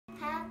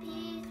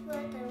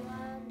with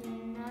one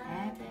another.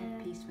 Have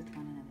peace with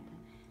one another.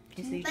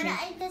 Okay, so you But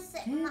I just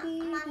said,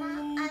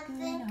 Mama, I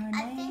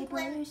think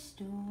when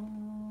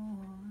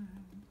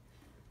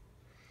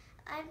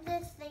I'm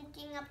just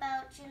thinking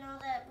about,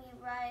 that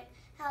we write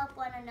help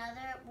one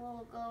another,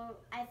 we'll go,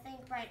 I think,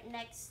 right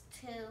next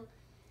to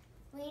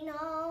we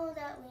know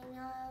that we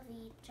love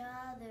each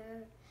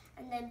other,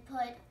 and then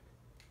put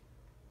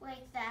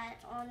like that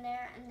on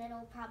there, and then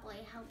it'll probably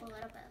help a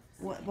little bit.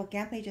 What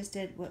Gampy just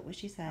did, what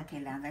she said. Okay,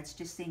 now let's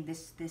just sing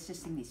this. Let's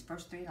just sing these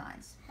first 3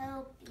 lines.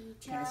 Help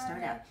each Okay, let's start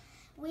other. out.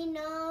 We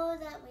know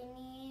that we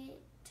need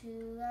to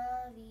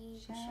love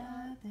each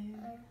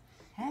other.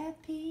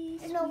 Have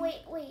peace. No,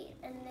 wait,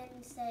 and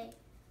then say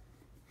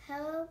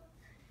help,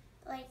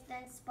 like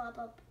then spot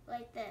up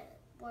like the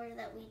word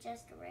that we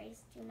just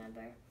erased. Do you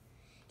remember?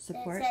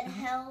 Support. It said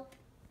help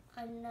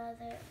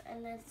another,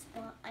 and then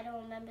spot. I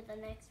don't remember the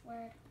next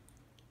word.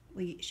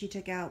 We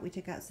took out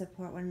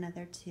support one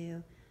another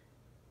to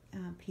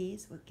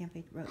peace. What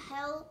Gampy wrote.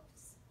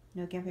 Helps.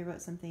 No, Gampy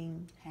wrote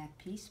something. Have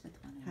peace with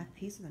one another. Have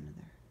peace with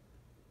another.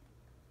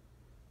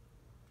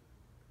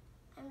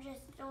 I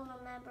just don't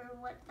remember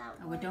what that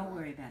Oh, word well, don't was.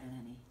 worry about it,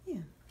 honey.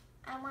 Yeah.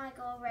 I want to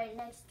go right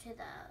next to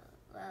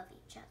the love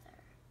each other.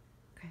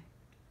 Okay.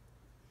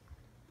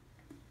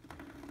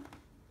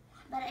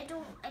 But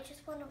I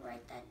just want to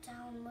write that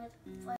down with